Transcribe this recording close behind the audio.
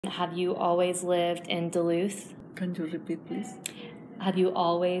Have you always lived in Duluth? Can you repeat, please? Have you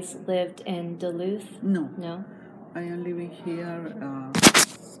always lived in Duluth? No. No? I am living here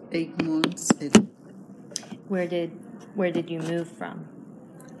 8 months. Where did you move from?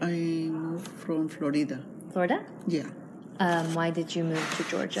 I moved from Florida. Florida? Yeah. Why did you move to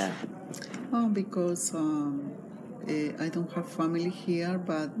Georgia? Because I don't have family here,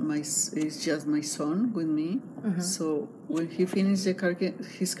 but it's just my son with me. Mm-hmm. So when he finished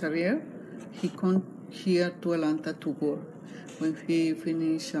his career, he come here to Atlanta to work. When he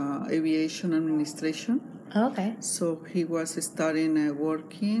finished aviation administration. Oh, okay. So he was starting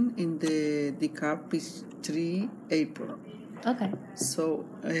working in the DeKalb Peachtree Airport. Okay. So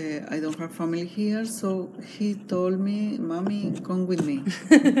I don't have family here, so he told me, "Mommy, come with me."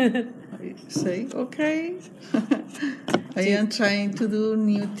 I say, "Okay." I am trying to do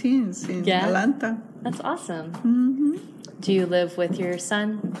new things in Atlanta. That's awesome. Mm-hmm. Do you live with your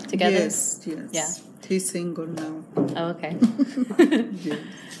son together? Yes. Yeah. He's single now. Oh, okay. Yes.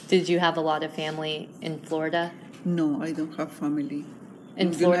 Did you have a lot of family in Florida? No, I don't have family.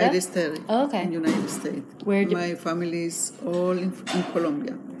 In Florida? United States. Oh, okay. In United States. My family is all in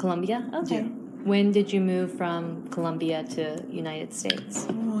Colombia. Colombia? Okay. Yeah. When did you move from Colombia to United States?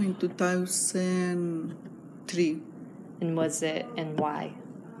 In 2003. And why?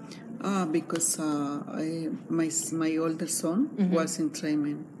 Because my older son was in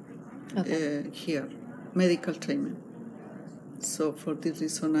training here, medical training. So for this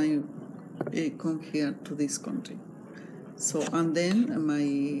reason, I come here to this country. So and then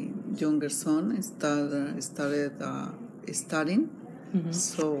my younger son started studying. Mm-hmm.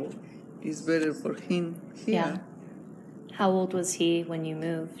 So it's better for him here. Yeah. How old was he when you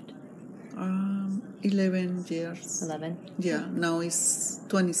moved? 11 years. 11? Yeah, now he's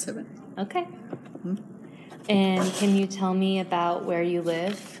 27. Okay. Mm-hmm. And can you tell me about where you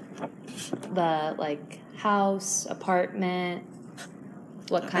live? The, house, apartment?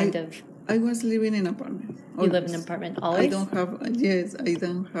 What kind of... I was living in an apartment. Always. You live in an apartment always? I don't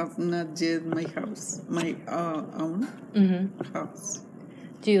have not yet my house, my own house.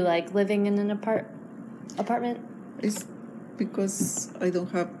 Do you like living in an apartment? It's because I don't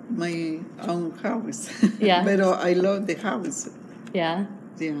have my own house. Yeah. But I love the house. Yeah.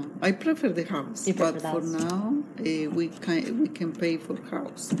 Yeah, I prefer the house. But for now, we can pay for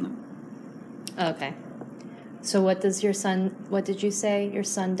house now. Okay. So what did you say your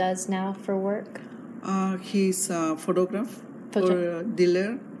son does now for work? He's a photographer for a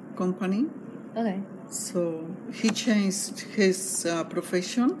dealer company. Okay. So he changed his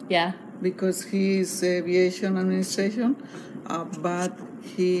profession. Yeah. Because he is aviation administration, but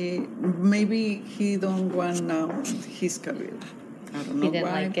he don't want now his career. I don't know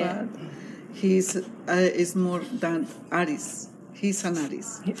why, but is more than artist. He's an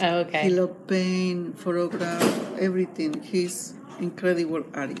artist. Oh, okay. He loves paint, photograph, everything. He's incredible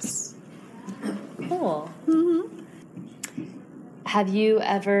artist. Cool. Mm-hmm. Have you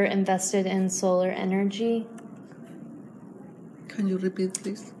ever invested in solar energy? Can you repeat,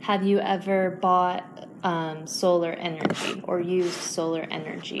 please? Have you ever bought solar energy or used solar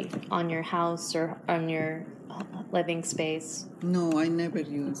energy on your house or on your living space? No, I never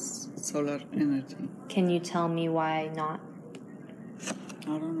use solar energy. Can you tell me why not?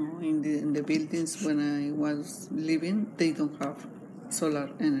 I don't know. In the buildings when I was living, they don't have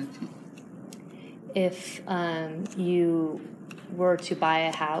solar energy. If you were to buy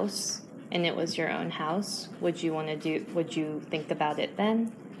a house and it was your own house, would you think about it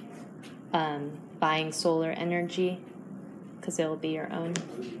then? Buying solar energy because it will be your own.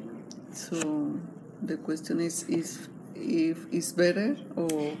 So the question is if it's better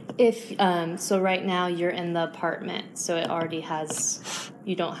or so right now you're in the apartment, so it already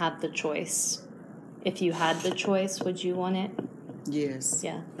you don't have the choice. If you had the choice, would you want it? Yes.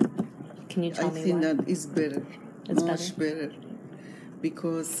 Yeah. Can you tell me why? I think that it's better. It's much better.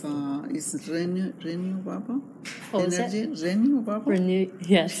 Because it's renewable energy. Renewable.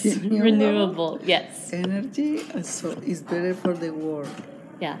 Yes. Renewable. Yes. Energy. So it's better for the world.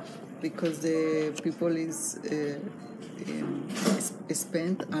 Yeah. Because the people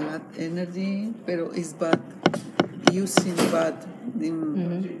spend a lot energy, but it's bad using the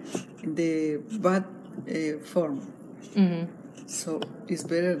bad form. Mm-hmm. So it's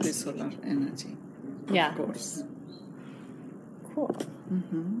better the solar energy. Yeah. Of course. Cool.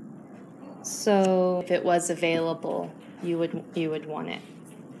 Mm-hmm. So if it was available, you would want it.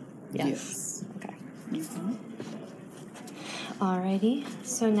 Yes. Okay. Mm-hmm. Alrighty.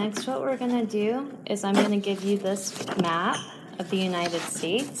 So next, what we're gonna do is I'm gonna give you this map of the United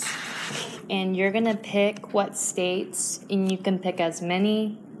States, and you're gonna pick what states, and you can pick as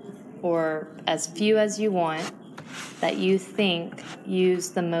many or as few as you want, that you think use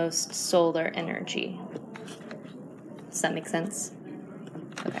the most solar energy. Does that make sense?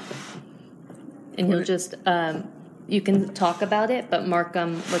 Okay. And you'll just, you can talk about it, but mark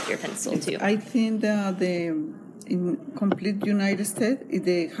them with your pencil too. I think that in complete United States,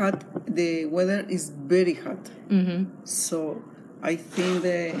 the weather is very hot. Mm-hmm. So I think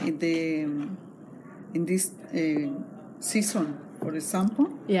in this season, for example,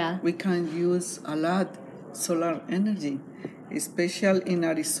 we can use a lot solar energy, especially in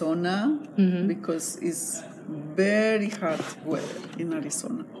Arizona, because it's very hot weather in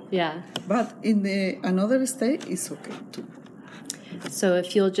Arizona. Yeah. But in another state, it's okay too. So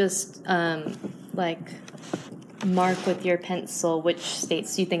if you'll just mark with your pencil which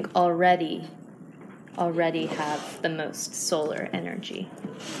states you think already have the most solar energy.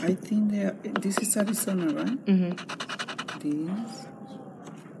 I think this is Arizona, right? Mm-hmm. This.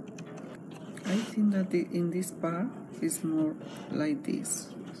 I think that in this part is more like this.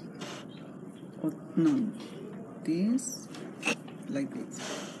 Or, no, this, like this,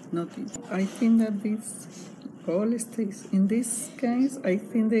 not this. I think that this all stays. In this case, I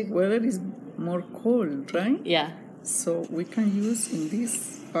think the weather is more cold, right? Yeah. So we can use in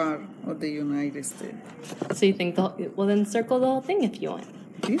this part of the United States. So you think well, then circle the whole thing if you want.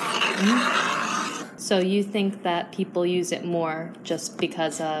 This? So you think that people use it more just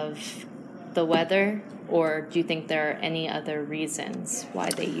because of the weather, or do you think there are any other reasons why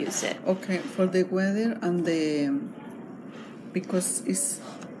they use it? Okay, for the weather and because it's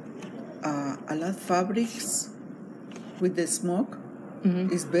a lot of fabrics with the smoke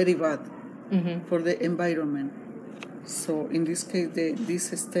is very bad for the environment. So in this case,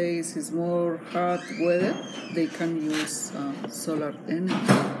 this states is more hot weather. They can use solar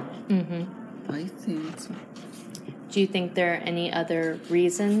energy. I think so. Do you think there are any other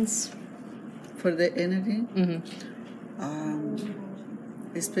reasons for the energy?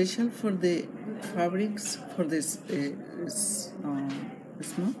 Especially for the fabrics, for this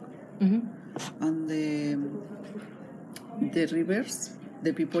smoke, and the rivers.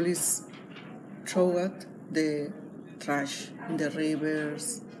 The people is throw out the trash in the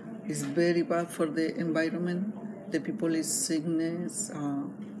rivers. It's very bad for the environment. The people is sickness.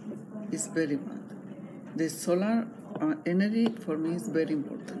 It's very bad. The solar energy for me is very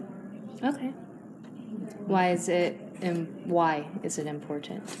important. Okay. Why is it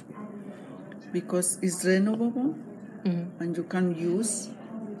important? Because it's renewable and you can use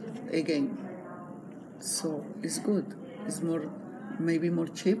again. So it's good. It's maybe more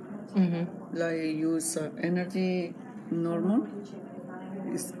cheap. Like use energy normal.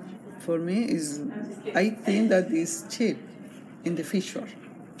 For me I think that is cheap in the future.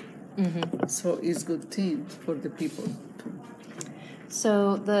 So it's good thing for the people too.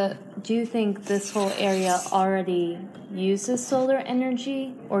 So do you think this whole area already uses solar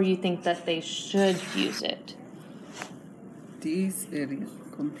energy, or you think that they should use it? This area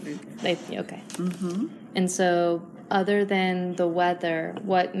completely. Okay. And so other than the weather,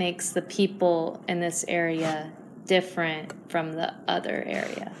 what makes the people in this area different from the other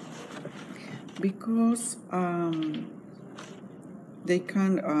area? Because they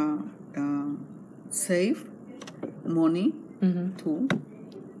can save money too.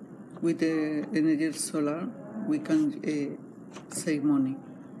 With the energy solar, we can save money.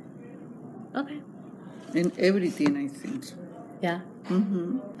 Okay. In everything, I think. Yeah.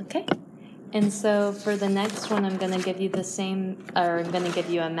 Okay. And so for the next one, I'm going to give you I'm going to give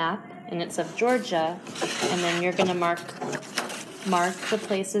you a map, and it's of Georgia, and then you're going to mark the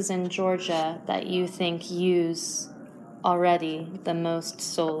places in Georgia that you think use already the most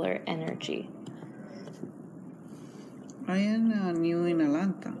solar energy. I am new in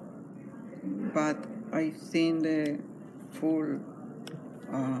Atlanta, but I think the full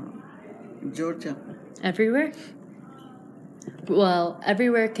Georgia. Everywhere? Well,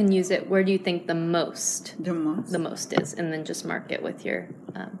 everywhere can use it. Where do you think the most? The most? The most is, and then just mark it with your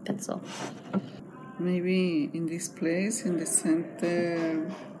pencil. Maybe in this place, in the center,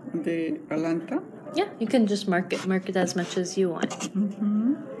 the Atlanta? Yeah, you can just mark it as much as you want.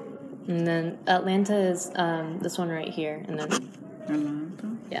 And then Atlanta is this one right here, and then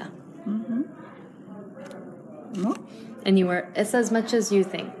Atlanta. Yeah. No? Anywhere. It's as much as you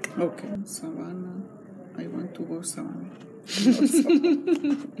think. Okay. Savannah. I want to go Savannah.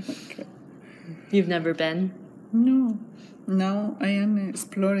 Okay. You've never been? No. Now I am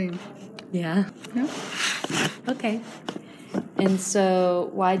exploring. Yeah. Yeah. Okay. And so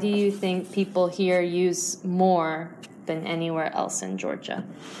why do you think people here use more than anywhere else in Georgia?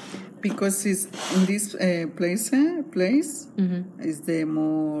 Because it's in this place is the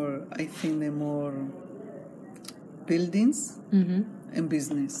more, I think, the more buildings and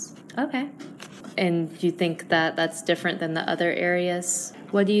business. Okay. And do you think that that's different than the other areas?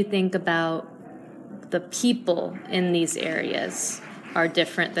 What do you think about the people in these areas are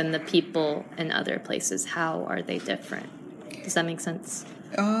different than the people in other places? How are they different? Does that make sense?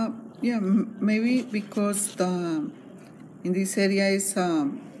 Yeah, maybe because in this area is a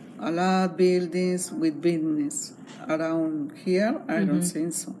lot of buildings with business. Around here, I don't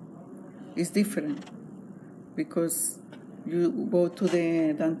think so. It's different because you go to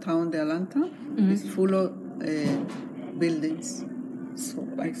the downtown, the Atlanta, it's full of buildings. So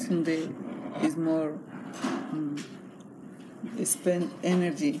I think they is more spend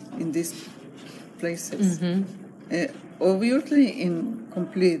energy in these places. Obviously, in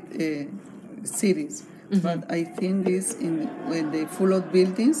complete cities, but I think this when they full of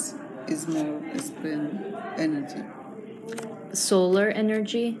buildings is more spend energy. Solar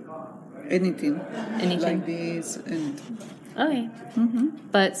energy? Anything like this, anything. Okay.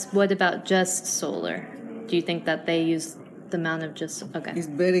 But what about just solar? Do you think that they use the amount of just... Okay. It's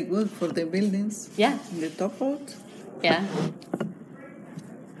very good for the buildings. Yeah. The top out. Yeah.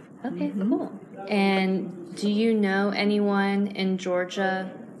 Okay, cool. And do you know anyone in Georgia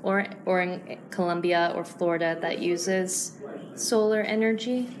or in Colombia or Florida that uses solar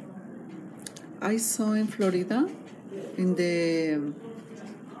energy? I saw in Florida, in the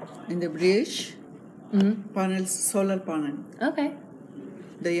bridge, panels, solar panel. Okay.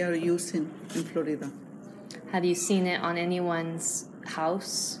 They are using in Florida. Have you seen it on anyone's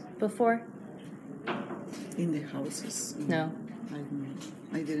house before? In the houses? No.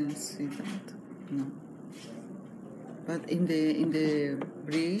 I didn't see that. No. But in the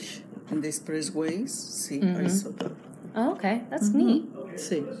bridge, in the expressways, see, I saw that. Oh, okay. That's neat.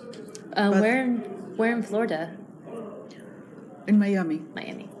 See. Where in Florida? In Miami.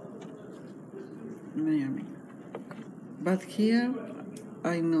 Miami. But here,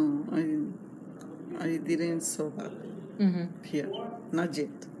 I know, I didn't saw that here. Not yet.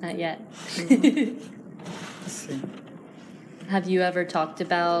 Not yet. See. Have you ever talked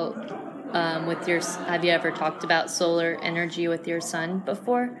about have you ever talked about solar energy with your son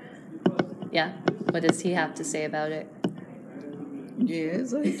before? Yeah. What does he have to say about it?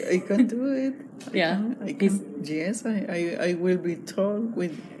 Yes, I can do it. I can. Yes, I will be tell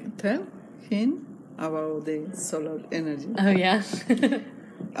him about the solar energy. Oh yeah.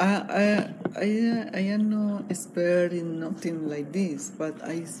 I am no expert in nothing like this, but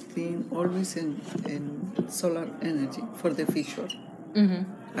I think always in solar energy for the future.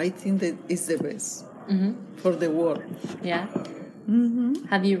 I think that is the best for the world. Yeah.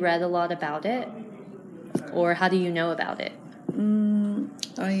 Have you read a lot about it, or how do you know about it? In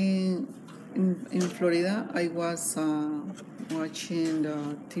Florida, I was watching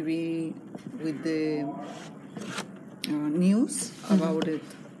the TV with the news about it,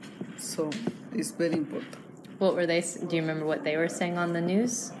 so it's very important. What were they? Do you remember what they were saying on the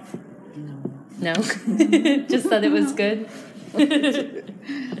news? No. No? Just that it was good?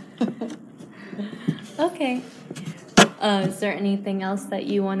 Okay. Is there anything else that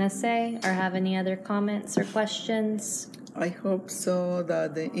you want to say or have any other comments or questions? I hope so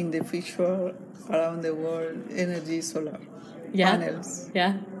that in the future around the world, energy solar panels.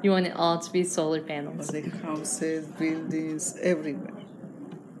 Yeah? You want it all to be solar panels. The houses, buildings, everywhere.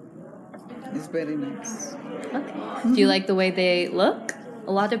 It's very nice. Okay. Do you like the way they look?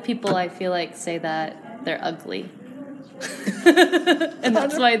 A lot of people, I feel like, say that they're ugly. And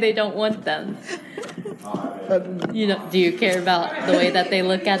that's why they don't want them. Do you care about the way that they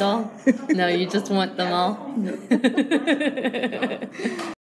look at all? No, you just want them all?